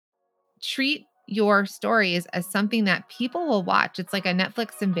treat your stories as something that people will watch. It's like a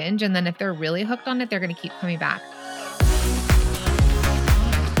Netflix and binge. And then if they're really hooked on it, they're going to keep coming back.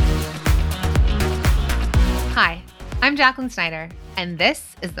 Hi, I'm Jacqueline Snyder, and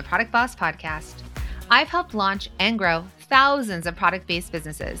this is the Product Boss Podcast. I've helped launch and grow thousands of product-based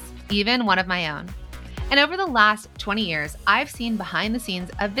businesses, even one of my own. And over the last 20 years, I've seen behind the scenes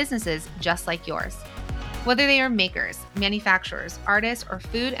of businesses just like yours. Whether they are makers, manufacturers, artists, or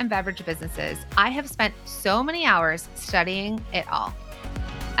food and beverage businesses, I have spent so many hours studying it all.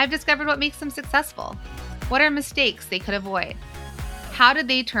 I've discovered what makes them successful. What are mistakes they could avoid? How did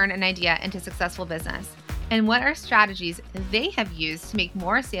they turn an idea into successful business? And what are strategies they have used to make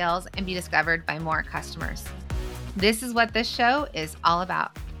more sales and be discovered by more customers? This is what this show is all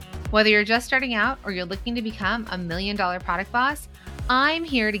about. Whether you're just starting out or you're looking to become $1 million product boss, I'm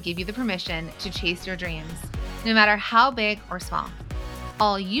here to give you the permission to chase your dreams, no matter how big or small.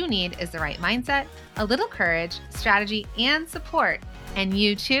 All you need is the right mindset, a little courage, strategy, and support, and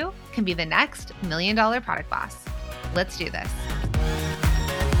you too can be the next $1 million product boss. Let's do this.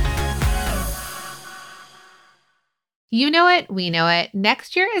 You know it, we know it.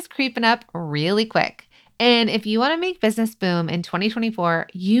 Next year is creeping up really quick. And if you want to make business boom in 2024,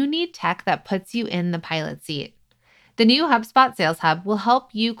 you need tech that puts you in the pilot seat. The new HubSpot Sales Hub will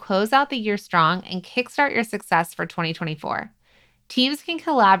help you close out the year strong and kickstart your success for 2024. Teams can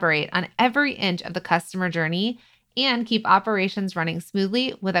collaborate on every inch of the customer journey and keep operations running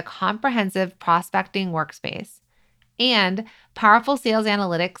smoothly with a comprehensive prospecting workspace and powerful sales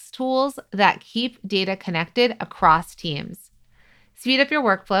analytics tools that keep data connected across teams. Speed up your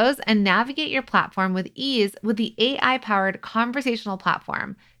workflows and navigate your platform with ease with the AI-powered conversational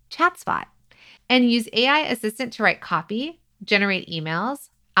platform, ChatSpot. And use AI Assistant to write copy, generate emails,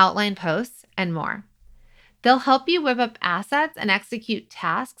 outline posts, and more. They'll help you whip up assets and execute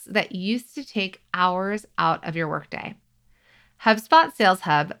tasks that used to take hours out of your workday. HubSpot Sales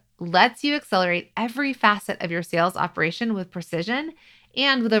Hub lets you accelerate every facet of your sales operation with precision,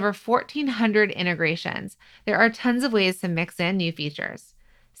 and with over 1,400 integrations, there are tons of ways to mix in new features.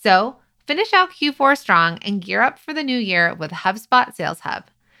 So finish out Q4 strong and gear up for the new year with HubSpot Sales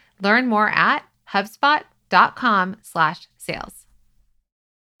Hub. Learn more at HubSpot.com/sales.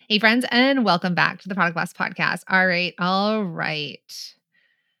 Hey friends, and welcome back to the Product Boss Podcast. All right.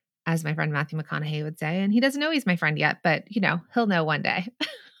 As my friend Matthew McConaughey would say, and he doesn't know he's my friend yet, but he'll know one day.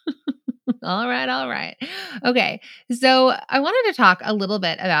 All right. Okay. So I wanted to talk a little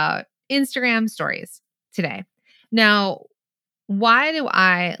bit about Instagram stories today. Now, why do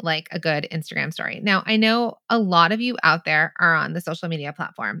I like a good Instagram story? Now, I know a lot of you out there are on the social media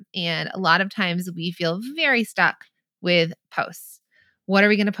platform, and a lot of times we feel very stuck with posts. What are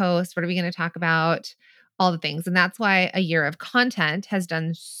we going to post? What are we going to talk about? All the things. And that's why a year of content has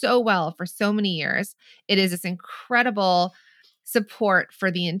done so well for so many years. It is this incredible support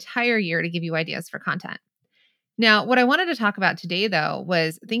for the entire year to give you ideas for content. Now, what I wanted to talk about today, though,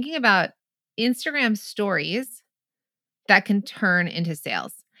 was thinking about Instagram stories that can turn into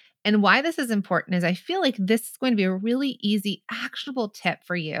sales. And why this is important is I feel like this is going to be a really easy, actionable tip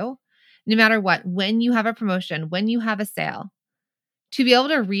for you, no matter what, when you have a promotion, when you have a sale, to be able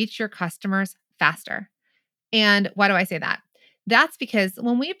to reach your customers faster. And why do I say that? That's because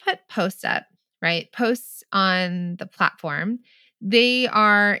when we put posts up, right, posts on the platform, they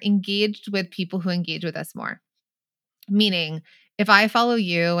are engaged with people who engage with us more. Meaning, if I follow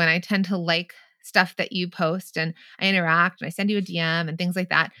you and I tend to like stuff that you post and I interact and I send you a DM and things like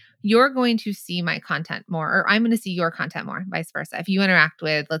that, you're going to see my content more, or I'm going to see your content more, vice versa. If you interact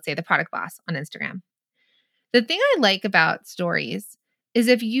with, let's say, the Product Boss on Instagram. The thing I like about stories is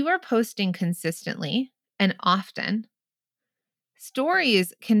if you are posting consistently and often,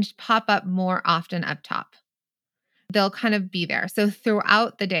 stories can pop up more often up top. They'll kind of be there. So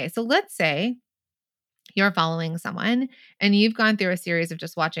throughout the day. So let's say you're following someone and you've gone through a series of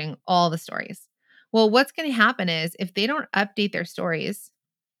just watching all the stories. Well, what's going to happen is if they don't update their stories,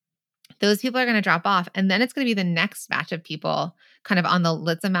 those people are going to drop off. And then it's going to be the next batch of people kind of on the,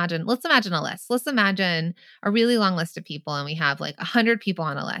 let's imagine a list. Let's imagine a really long list of people. And we have like 100 people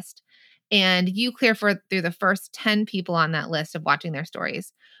on a list. And you clear through the first 10 people on that list of watching their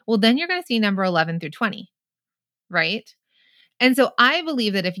stories. Well, then you're going to see number 11 through 20, right? And so I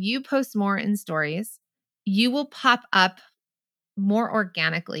believe that if you post more in stories, you will pop up more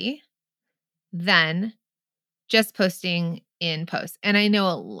organically than just posting in posts. And I know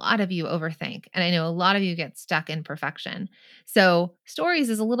a lot of you overthink, and I know a lot of you get stuck in perfection. So stories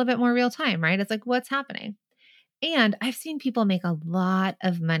is a little bit more real time, right? It's like, what's happening? And I've seen people make a lot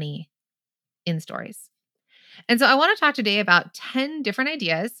of money in stories. And so I want to talk today about 10 different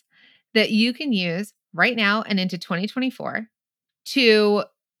ideas that you can use right now and into 2024 to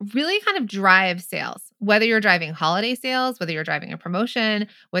really kind of drive sales, whether you're driving holiday sales, whether you're driving a promotion,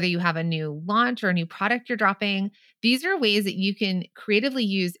 whether you have a new launch or a new product you're dropping. These are ways that you can creatively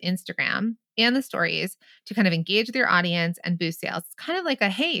use Instagram and the stories to kind of engage with your audience and boost sales. It's kind of like a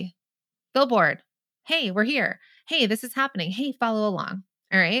hey, billboard. Hey, we're here. Hey, this is happening. Hey, follow along.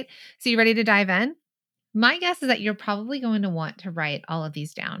 All right. So you ready to dive in? My guess is that you're probably going to want to write all of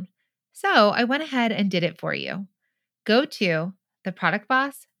these down. So I went ahead and did it for you. Go to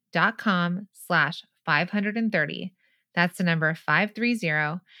theproductboss.com/530. That's the number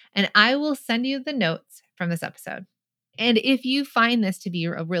 530. And I will send you the notes from this episode. And if you find this to be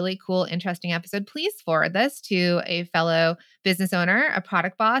a really cool, interesting episode, please forward this to a fellow business owner, a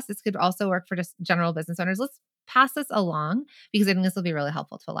product boss. This could also work for just general business owners. Let's pass this along because I think this will be really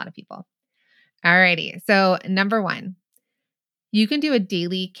helpful to a lot of people. All righty. So, number one, you can do a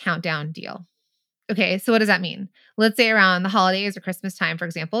daily countdown deal. Okay, so what does that mean? Let's say around the holidays or Christmas time, for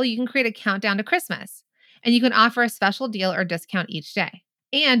example, you can create a countdown to Christmas and you can offer a special deal or discount each day.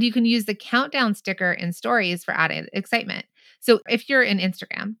 And you can use the countdown sticker in stories for added excitement. So if you're in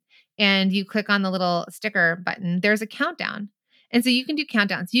Instagram and you click on the little sticker button, there's a countdown. And so you can do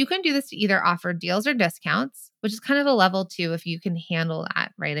countdowns. You can do this to either offer deals or discounts, which is kind of a level 2 if you can handle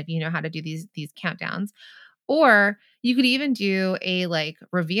that, right? If you know how to do these countdowns. Or you could even do a like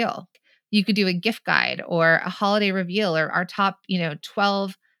reveal. You could do a gift guide or a holiday reveal or our top,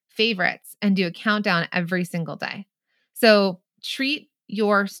 12 favorites and do a countdown every single day. So treat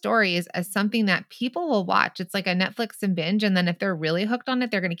your stories as something that people will watch. It's like a Netflix and binge. And then if they're really hooked on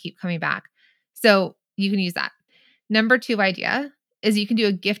it, they're going to keep coming back. So you can use that. Number 2 idea is you can do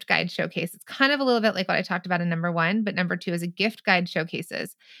a gift guide showcase. It's kind of a little bit like what I talked about in number 1, but number 2 is a gift guide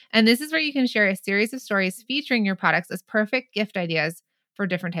showcases. And this is where you can share a series of stories featuring your products as perfect gift ideas for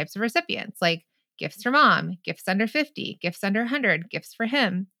different types of recipients, like gifts for mom, gifts under 50, gifts under 100, gifts for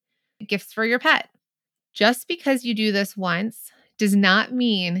him, gifts for your pet. Just because you do this once does not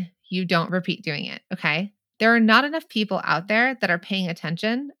mean you don't repeat doing it, okay? There are not enough people out there that are paying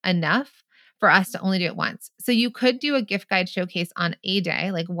attention enough for us to only do it once. So you could do a gift guide showcase on a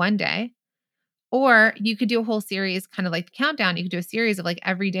day, like one day, or you could do a whole series, kind of like the countdown. You could do a series of like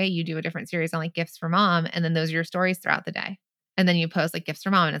every day you do a different series on like gifts for mom, and then those are your stories throughout the day. And then you post like gifts for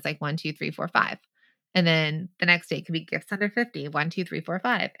mom, and it's like 1, 2, 3, 4, 5. And then the next day could be gifts under 50, 1, 2, 3, 4,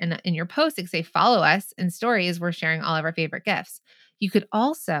 5. And in your post, it could say, follow us in stories. We're sharing all of our favorite gifts. You could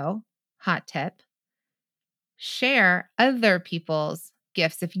also, hot tip, share other people's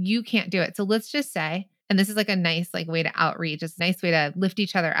gifts if you can't do it. So let's just say, and this is like a nice like way to outreach, it's a nice way to lift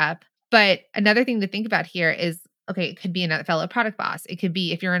each other up. But another thing to think about here is, okay, it could be another fellow product boss. It could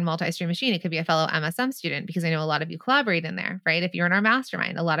be, if you're in multi-stream machine, it could be a fellow MSM student, because I know a lot of you collaborate in there, right? If you're in our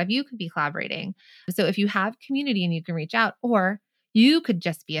mastermind, a lot of you could be collaborating. So if you have community and you can reach out, or you could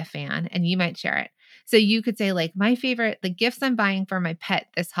just be a fan and you might share it. So you could say like, my favorite, the gifts I'm buying for my pet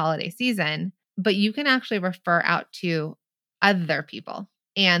this holiday season, but you can actually refer out to other people.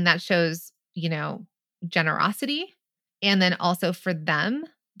 And that shows, generosity. And then also for them,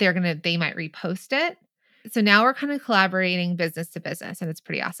 they might repost it. So now we're kind of collaborating business to business, and it's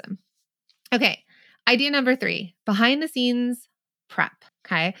pretty awesome. Okay. Idea number 3, behind the scenes prep.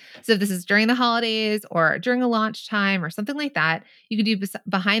 Okay. So if this is during the holidays or during a launch time or something like that, you could do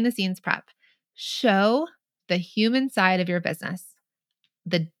behind the scenes prep. Show the human side of your business.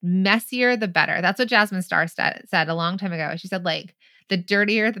 The messier, the better. That's what Jasmine Star said a long time ago. She said, like, the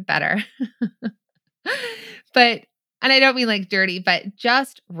dirtier, the better. But, and I don't mean like dirty, but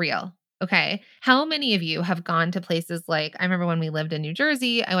just real. Okay. How many of you have gone to places like, I remember when we lived in New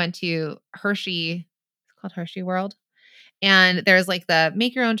Jersey, I went to Hershey, it's called Hershey World. And there's like the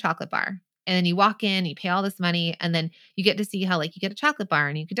make your own chocolate bar. And then you walk in, you pay all this money, and then you get to see how like you get a chocolate bar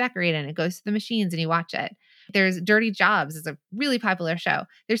and you can decorate it and it goes to the machines and you watch it. There's Dirty Jobs is a really popular show.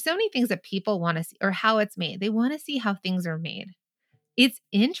 There's so many things that people want to see, or how it's made. They want to see how things are made. It's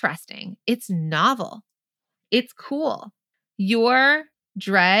interesting. It's novel. It's cool. Your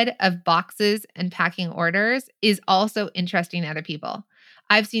dread of boxes and packing orders is also interesting to other people.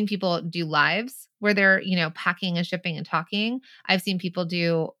 I've seen people do lives where they're, packing and shipping and talking. I've seen people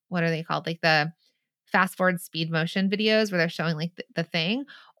do, what are they called? Like the fast forward speed motion videos where they're showing like the thing,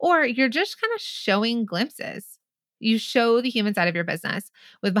 or you're just kind of showing glimpses. You show the human side of your business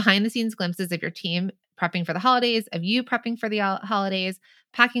with behind the scenes glimpses of your team prepping for the holidays, of you prepping for the holidays,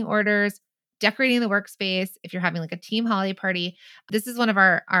 packing orders, decorating the workspace. If you're having like a team holiday party, this is one of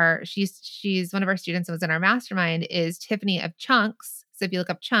she's one of our students that was in our mastermind, is Tiffany of Chunks. So if you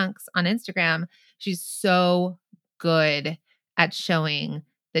look up Chunks on Instagram, she's so good at showing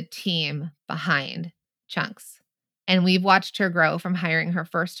the team behind Chunks. And we've watched her grow from hiring her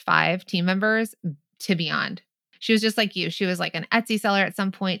first 5 team members to beyond. She was just like you. She was like an Etsy seller at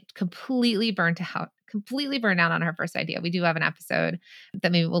some point, completely burned out on her first idea. We do have an episode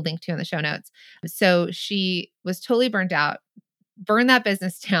that maybe we'll link to in the show notes. So she was totally burnt out, burned that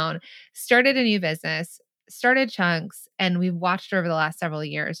business down, started a new business, started Chunks, and we've watched her over the last several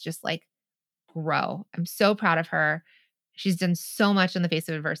years just like grow. I'm so proud of her. She's done so much in the face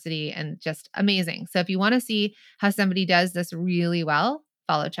of adversity and just amazing. So if you want to see how somebody does this really well,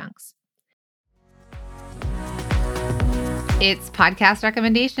 follow Chunks. It's podcast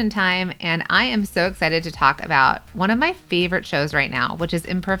recommendation time, and I am so excited to talk about one of my favorite shows right now, which is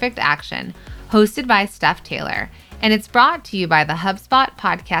Imperfect Action, hosted by Steph Taylor. And it's brought to you by the HubSpot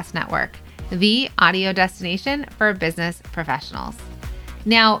Podcast Network, the audio destination for business professionals.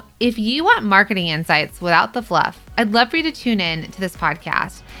 Now, if you want marketing insights without the fluff, I'd love for you to tune in to this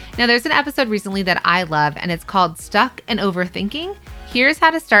podcast. Now, there's an episode recently that I love, and it's called Stuck and Overthinking. Here's how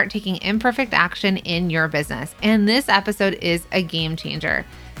to start taking imperfect action in your business. And this episode is a game changer.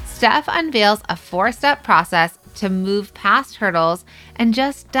 Steph unveils a 4-step process to move past hurdles and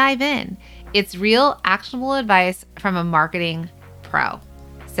just dive in. It's real, actionable advice from a marketing pro.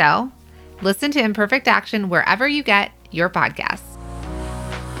 So, listen to Imperfect Action wherever you get your podcasts.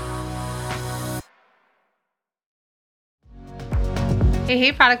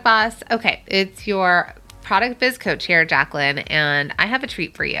 Hey, Product Boss. Okay, it's your Product Biz Coach here, Jacqueline, and I have a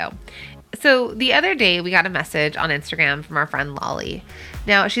treat for you. So the other day, we got a message on Instagram from our friend Lolly.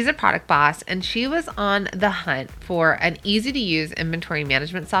 Now, she's a product boss, and she was on the hunt for an easy-to-use inventory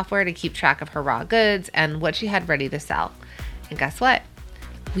management software to keep track of her raw goods and what she had ready to sell. And guess what?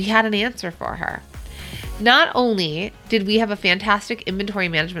 We had an answer for her. Not only did we have a fantastic inventory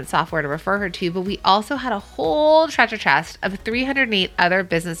management software to refer her to, but we also had a whole treasure chest of 308 other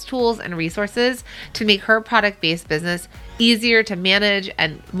business tools and resources to make her product-based business easier to manage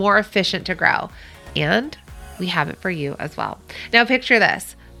and more efficient to grow. And we have it for you as well. Now picture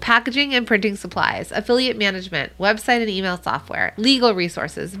this: packaging and printing supplies, affiliate management, website and email software, legal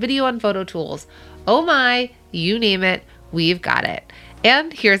resources, video and photo tools. Oh my, you name it, we've got it.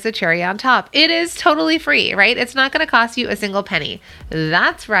 And here's the cherry on top. It is totally free, right? It's not going to cost you a single penny.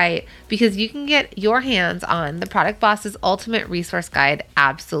 That's right, because you can get your hands on the Product Boss's Ultimate Resource Guide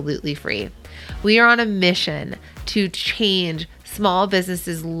absolutely free. We are on a mission to change small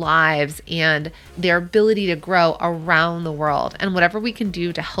businesses' lives and their ability to grow around the world. And whatever we can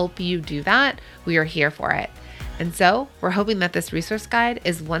do to help you do that, we are here for it. And so we're hoping that this resource guide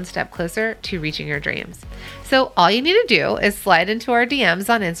is one step closer to reaching your dreams. So all you need to do is slide into our DMs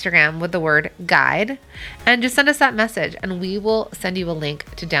on Instagram with the word guide and just send us that message, and we will send you a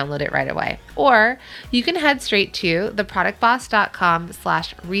link to download it right away. Or you can head straight to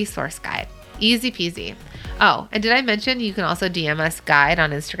theproductboss.com/resource guide. Easy peasy. Oh, and did I mention you can also DM us guide on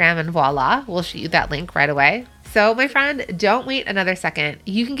Instagram, and voila, we'll shoot you that link right away. So my friend, don't wait another second.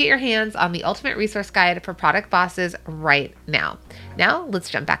 You can get your hands on the Ultimate Resource Guide for Product Bosses right now. Now let's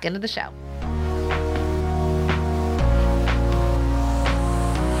jump back into the show.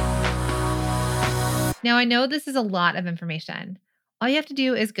 Now I know this is a lot of information. All you have to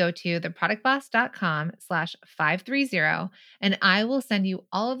do is go to theproductboss.com/530, and I will send you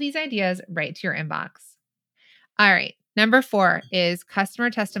all of these ideas right to your inbox. All right. Number 4 is customer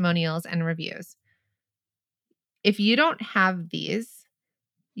testimonials and reviews. If you don't have these,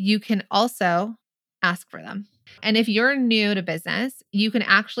 you can also ask for them. And if you're new to business, you can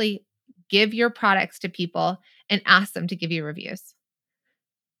actually give your products to people and ask them to give you reviews.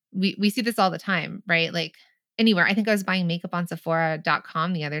 We see this all the time, right? Like anywhere. I think I was buying makeup on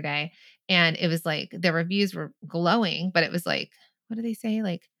Sephora.com the other day, and it was like the reviews were glowing, but it was like, what do they say?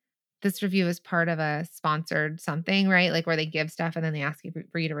 Like, this review is part of a sponsored something, right? Like where they give stuff and then they ask you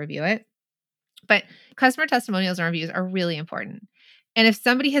for you to review it. But customer testimonials and reviews are really important. And if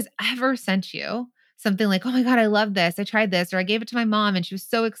somebody has ever sent you something like, oh my God, I love this, I tried this, or I gave it to my mom and she was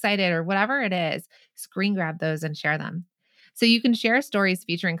so excited, or whatever it is, screen grab those and share them. So you can share stories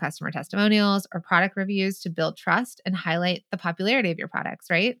featuring customer testimonials or product reviews to build trust and highlight the popularity of your products,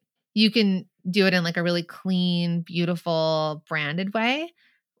 right? You can do it in like a really clean, beautiful, branded way.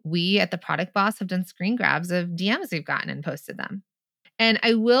 We at the Product Boss have done screen grabs of DMs we've gotten and posted them. And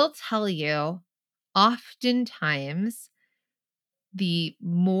I will tell you, oftentimes, the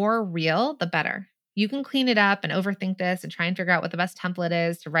more real, the better. You can clean it up and overthink this and try and figure out what the best template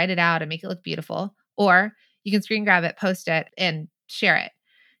is to write it out and make it look beautiful. Or you can screen grab it, post it, and share it.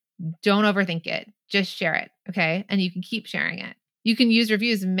 Don't overthink it. Just share it, okay? And you can keep sharing it. You can use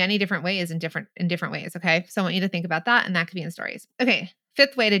reviews many different ways in different ways, okay? So I want you to think about that, and that could be in stories. Okay,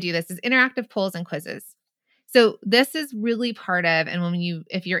 Fifth way to do this is interactive polls and quizzes. So this is really part of, and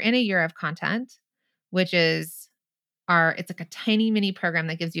if you're in a year of content, which is it's like a tiny mini program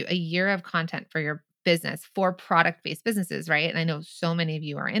that gives you a year of content for your business for product-based businesses, right? And I know so many of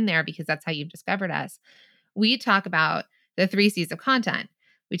you are in there because that's how you've discovered us. We talk about the 3 C's of content.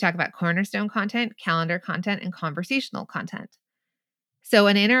 We talk about cornerstone content, calendar content, and conversational content. So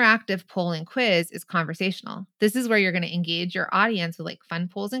an interactive poll and quiz is conversational. This is where you're going to engage your audience with like fun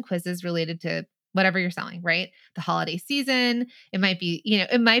polls and quizzes related to whatever you're selling, right? The holiday season. It might be,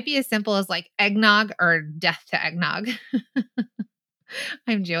 it might be as simple as like eggnog or death to eggnog.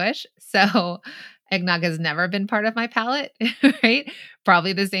 I'm Jewish, so eggnog has never been part of my palate, right?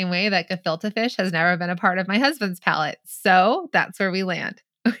 Probably the same way that gefilte fish has never been a part of my husband's palate. So that's where we land.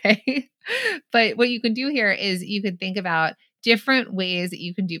 Okay. But what you can do here is you could think about different ways that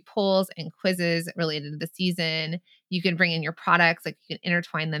you can do polls and quizzes related to the season. You can bring in your products, like you can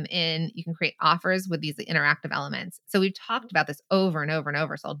intertwine them in. You can create offers with these interactive elements. So we've talked about this over and over and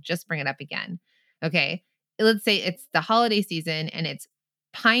over. So I'll just bring it up again. Okay. Let's say it's the holiday season and it's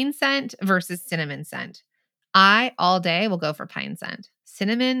pine scent versus cinnamon scent. I all day will go for pine scent.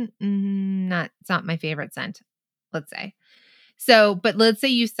 Cinnamon, it's not my favorite scent, let's say. So, but let's say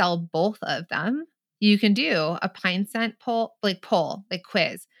you sell both of them. You can do a pine scent poll, like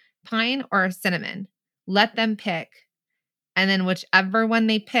quiz, pine or cinnamon. Let them pick. And then whichever one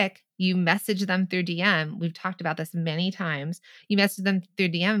they pick, you message them through DM. We've talked about this many times. You message them through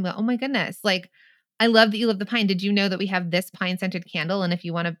DM and go, oh my goodness, like, I love that you love the pine. Did you know that we have this pine scented candle? And if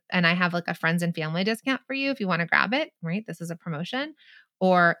you want to, and I have like a friends and family discount for you if you want to grab it, right? This is a promotion,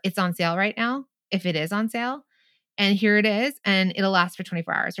 or it's on sale right now if it is on sale. And here it is, and it'll last for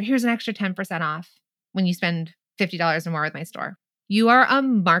 24 hours. Or here's an extra 10% off when you spend $50 or more with my store. You are a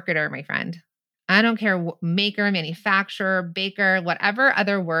marketer, my friend. I don't care, maker, manufacturer, baker, whatever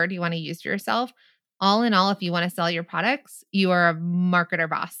other word you want to use for yourself. All in all, if you want to sell your products, you are a marketer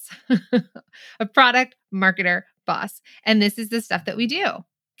boss, a product marketer boss. And this is the stuff that we do.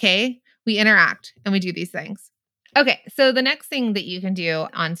 Okay. We interact and we do these things. Okay. So the next thing that you can do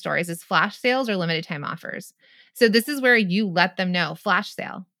on stories is flash sales or limited time offers. So this is where you let them know flash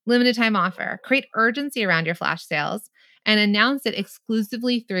sale, limited time offer, create urgency around your flash sales and announce it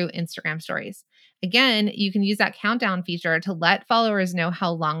exclusively through Instagram stories. Again, you can use that countdown feature to let followers know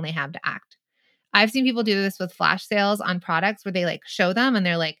how long they have to act. I've seen people do this with flash sales on products where they like show them and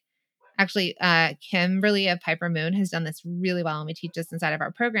they're like, actually, Kimberly of Piper Moon has done this really well. And we teach this inside of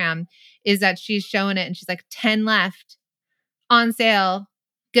our program is that she's showing it and she's like 10 left on sale,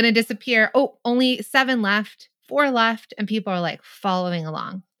 going to disappear. Oh, only 7 left, 4 left. And people are like following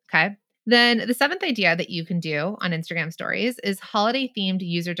along. Okay. Then the 7th idea that you can do on Instagram stories is holiday themed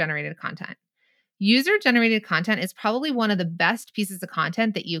user generated content. User generated content is probably one of the best pieces of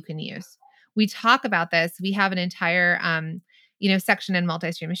content that you can use. We talk about this. We have an entire section in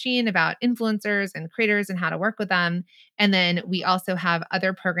Multi-Stream Machine about influencers and creators and how to work with them. And then we also have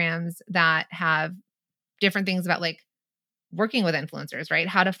other programs that have different things about like working with influencers, right?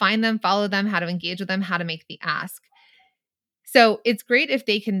 How to find them, follow them, how to engage with them, how to make the ask. So it's great if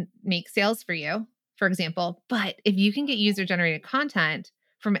they can make sales for you, for example, but if you can get user generated content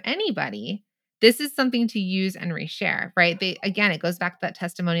from anybody, this is something to use and reshare, right? Again, it goes back to that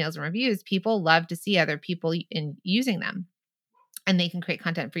testimonials and reviews. People love to see other people in using them and they can create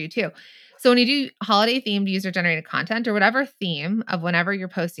content for you too. So when you do holiday themed user generated content or whatever theme of whenever you're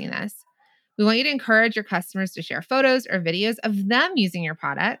posting this, we want you to encourage your customers to share photos or videos of them using your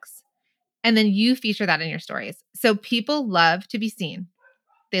products. And then you feature that in your stories. So people love to be seen.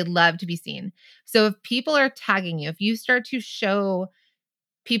 They love to be seen. So if people are tagging you, if you start to show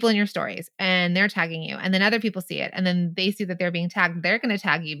people in your stories and they're tagging you and then other people see it and then they see that they're being tagged, they're going to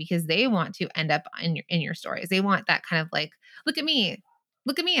tag you because they want to end up in your stories. They want that kind of like, look at me.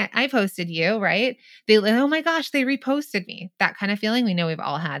 Look at me. I posted you, right? Oh my gosh, they reposted me. That kind of feeling. We know we've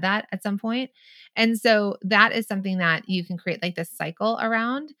all had that at some point. And so that is something that you can create like this cycle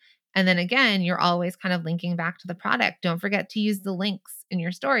around. And then again, you're always kind of linking back to the product. Don't forget to use the links in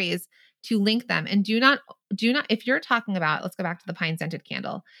your stories to link them. And do not, if you're talking about, let's go back to the pine scented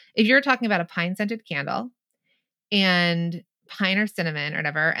candle. If you're talking about a pine scented candle and pine or cinnamon or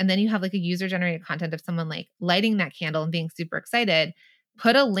whatever, and then you have like a user generated content of someone like lighting that candle and being super excited,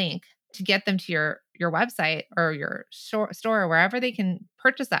 put a link to get them to your website or your store or wherever they can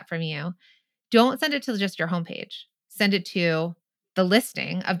purchase that from you. Don't send it to just your homepage. Send it to the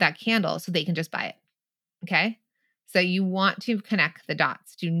listing of that candle so they can just buy it. Okay. So you want to connect the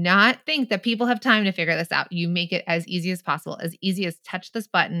dots. Do not think that people have time to figure this out. You make it as easy as possible, as easy as touch this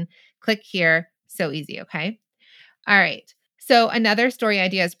button, click here. So easy. Okay. All right. So another story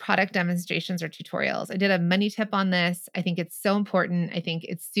idea is product demonstrations or tutorials. I did a money tip on this. I think it's so important. I think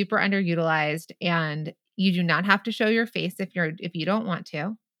it's super underutilized, and you do not have to show your face if you don't want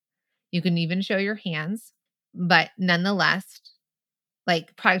to. You can even show your hands, but nonetheless,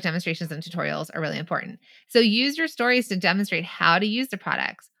 like, product demonstrations and tutorials are really important. So use your stories to demonstrate how to use the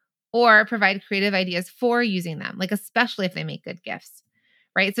products or provide creative ideas for using them, like especially if they make good gifts.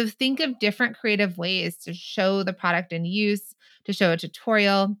 Right? So think of different creative ways to show the product in use, to show a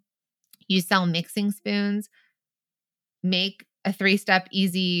tutorial. You sell mixing spoons, make a 3-step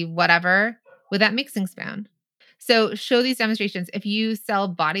easy whatever with that mixing spoon. So show these demonstrations. If you sell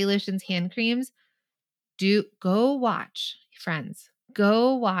body lotions, hand creams, do go watch, friends.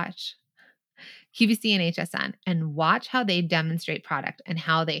 Go watch QVC and HSN and watch how they demonstrate product and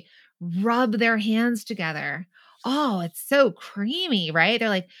how they rub their hands together. Oh, it's so creamy, right? They're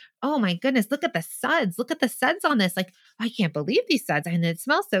like, "Oh my goodness, look at the suds. Look at the suds on this. Like, I can't believe these suds. And it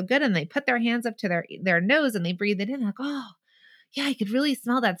smells so good." And they put their hands up to their nose and they breathe it in. Like, "Oh, yeah, I could really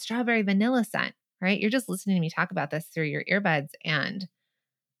smell that strawberry vanilla scent." Right? You're just listening to me talk about this through your earbuds, and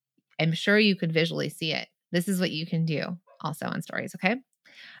I'm sure you could visually see it. This is what you can do also on stories, okay?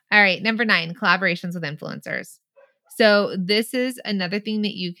 All right, number 9, collaborations with influencers. So, this is another thing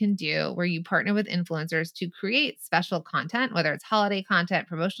that you can do where you partner with influencers to create special content, whether it's holiday content,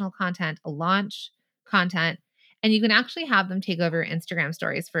 promotional content, a launch content, and you can actually have them take over your Instagram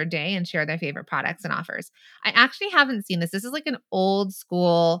stories for a day and share their favorite products and offers. I actually haven't seen this. This is like an old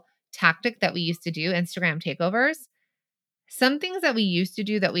school tactic that we used to do, Instagram takeovers. Some things that we used to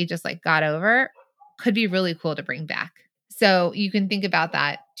do that we just like got over could be really cool to bring back. So you can think about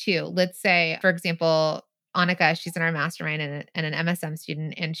that too. Let's say, for example, Annika, she's in our mastermind and an MSM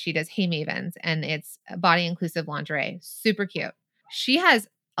student, and she does Hey Mavens, and it's body inclusive lingerie. Super cute. She has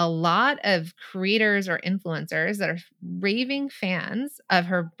a lot of creators or influencers that are raving fans of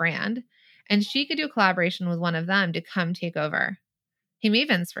her brand, and she could do a collaboration with one of them to come take over Hey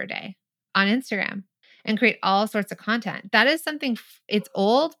Mavens for a day on Instagram and create all sorts of content. That is something, it's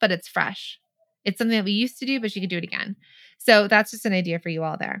old, but it's fresh. It's something that we used to do, but you could do it again. So that's just an idea for you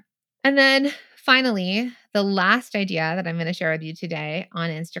all there. And then finally, the last idea that I'm going to share with you today on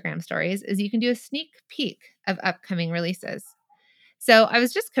Instagram stories is you can do a sneak peek of upcoming releases. So I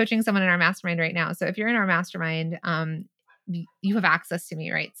was just coaching someone in our mastermind right now. So if you're in our mastermind, you have access to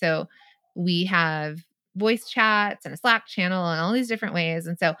me, right? So we have voice chats and a Slack channel and all these different ways.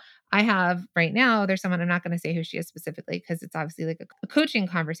 And so I have right now, there's someone, I'm not going to say who she is specifically because it's obviously like a coaching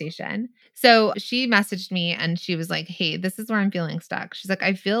conversation. So she messaged me and she was like, "Hey, this is where I'm feeling stuck." She's like,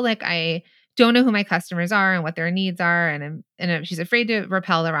 "I feel like I don't know who my customers are and what their needs are. She's afraid to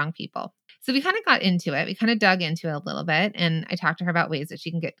repel the wrong people." So we kind of got into it. We kind of dug into it a little bit. And I talked to her about ways that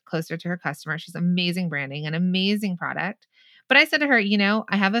she can get closer to her customer. She's amazing branding, an amazing product. But I said to her,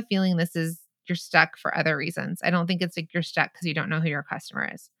 I have a feeling you're stuck for other reasons. I don't think it's like you're stuck because you don't know who your customer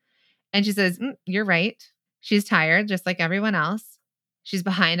is. And she says, "You're right." She's tired, just like everyone else. She's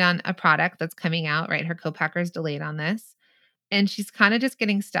behind on a product that's coming out, right? Her co-packer is delayed on this. And she's kind of just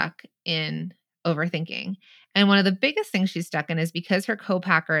getting stuck in overthinking. And one of the biggest things she's stuck in is because her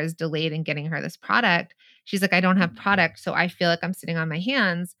co-packer is delayed in getting her this product. She's like, "I don't have product. So I feel like I'm sitting on my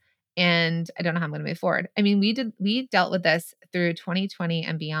hands and I don't know how I'm going to move forward." I mean, we dealt with this through 2020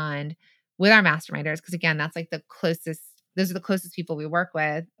 and beyond with our masterminders. Cause again, those are the closest people we work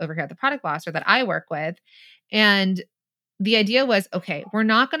with over here at the Product Boss, or that I work with. And the idea was, okay, we're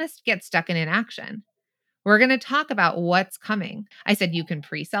not going to get stuck in inaction. We're going to talk about what's coming. I said, you can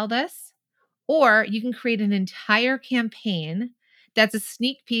pre-sell this, or you can create an entire campaign that's a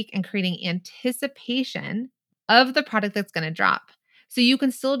sneak peek and creating anticipation of the product that's going to drop. So you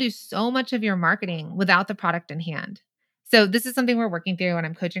can still do so much of your marketing without the product in hand. So this is something we're working through, and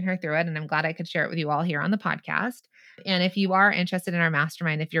I'm coaching her through it. And I'm glad I could share it with you all here on the podcast. And if you are interested in our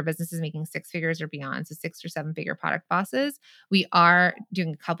mastermind, if your business is making 6 figures or beyond, so 6 or 7 figure product bosses, we are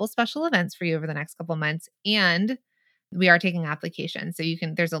doing a couple special events for you over the next couple months. And we are taking applications. So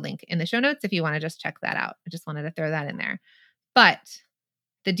there's a link in the show notes if you want to just check that out. I just wanted to throw that in there. But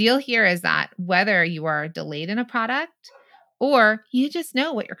the deal here is that whether you are delayed in a product or you just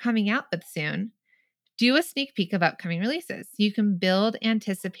know what you're coming out with soon, do a sneak peek of upcoming releases. You can build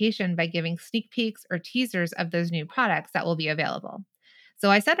anticipation by giving sneak peeks or teasers of those new products that will be available.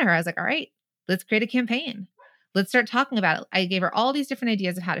 So I said to her, I was like, "All right, let's create a campaign. Let's start talking about it." I gave her all these different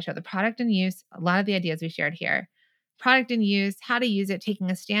ideas of how to show the product in use, a lot of the ideas we shared here. Product in use, how to use it,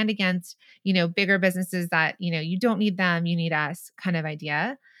 taking a stand against, bigger businesses that, you don't need them, you need us kind of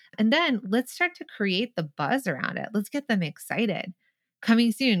idea. And then let's start to create the buzz around it. Let's get them excited.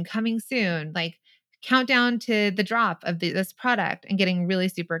 Coming soon, coming soon. Like, countdown to the drop of this product and getting really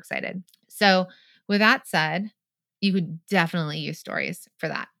super excited. So with that said, you could definitely use stories for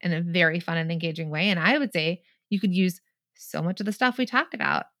that in a very fun and engaging way. And I would say you could use so much of the stuff we talked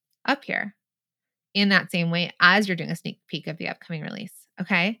about up here in that same way as you're doing a sneak peek of the upcoming release.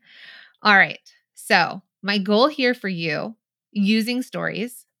 Okay. All right. So my goal here for you using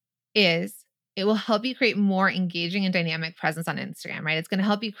stories is it will help you create more engaging and dynamic presence on Instagram, right? It's going to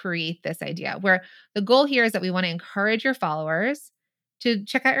help you create this idea where the goal here is that we want to encourage your followers to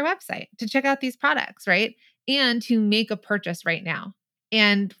check out your website, to check out these products, right? And to make a purchase right now.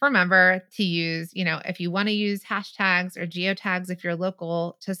 And remember to use, if you want to use hashtags or geotags, if you're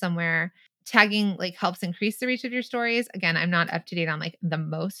local to somewhere, tagging helps increase the reach of your stories. Again, I'm not up to date on the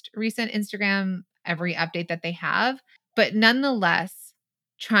most recent Instagram, every update that they have, but nonetheless,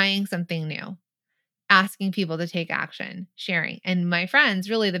 trying something new, asking people to take action, sharing. And my friends,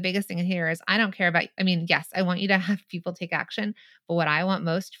 really the biggest thing here is I don't care about, yes, I want you to have people take action, but what I want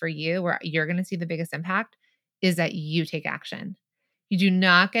most for you, where you're going to see the biggest impact, is that you take action. You do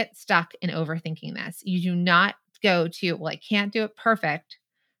not get stuck in overthinking this. You do not go to, well, I can't do it perfect,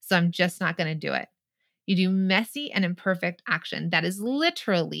 so I'm just not going to do it. You do messy and imperfect action. That is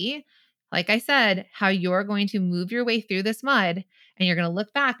literally, like I said, how you're going to move your way through this mud, and you're going to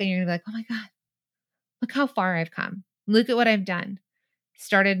look back and you're going to be like, oh my God, look how far I've come. Look at what I've done.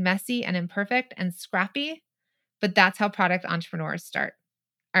 Started messy and imperfect and scrappy, but that's how product entrepreneurs start.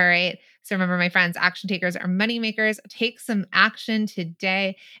 All right. So remember, my friends, action takers are money makers. Take some action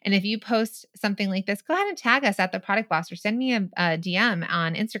today. And if you post something like this, go ahead and tag us at The Product Boss or send me a DM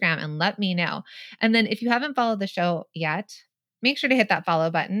on Instagram and let me know. And then if you haven't followed the show yet, make sure to hit that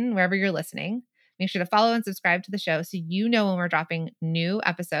follow button wherever you're listening. Make sure to follow and subscribe to the show so you know when we're dropping new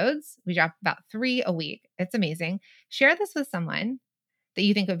episodes. We drop about 3 a week. It's amazing. Share this with someone that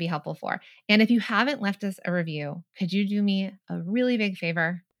you think would be helpful for. And if you haven't left us a review, could you do me a really big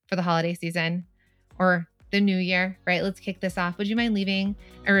favor for the holiday season or the new year, right? Let's kick this off. Would you mind leaving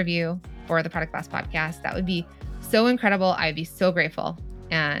a review for the Product Boss podcast? That would be so incredible. I'd be so grateful.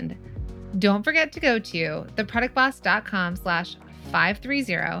 And don't forget to go to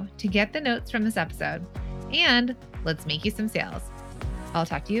theproductboss.com/530 to get the notes from this episode. And let's make you some sales. I'll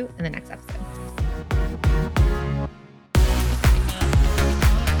talk to you in the next episode.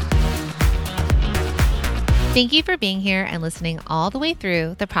 Thank you for being here and listening all the way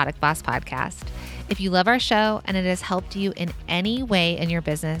through the Product Boss podcast. If you love our show and it has helped you in any way in your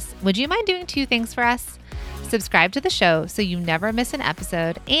business, would you mind doing 2 things for us? Subscribe to the show so you never miss an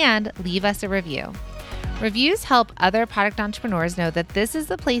episode and leave us a review. Reviews help other product entrepreneurs know that this is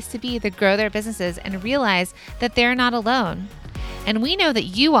the place to be to grow their businesses and realize that they're not alone. And we know that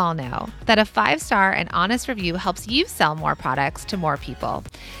you all know that a 5-star and honest review helps you sell more products to more people.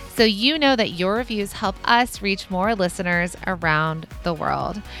 So you know that your reviews help us reach more listeners around the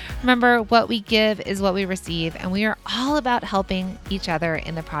world. Remember, what we give is what we receive, and we are all about helping each other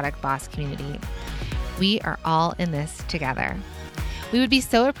in the Product Boss community. We are all in this together. We would be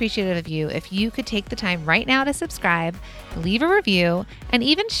so appreciative of you if you could take the time right now to subscribe, leave a review, and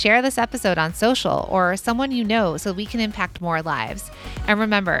even share this episode on social or someone you know so we can impact more lives. And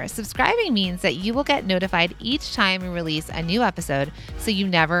remember, subscribing means that you will get notified each time we release a new episode so you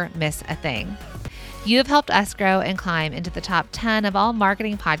never miss a thing. You have helped us grow and climb into the top 10 of all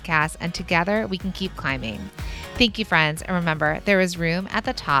marketing podcasts, and together we can keep climbing. Thank you, friends, and remember, there is room at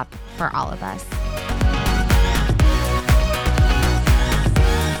the top for all of us.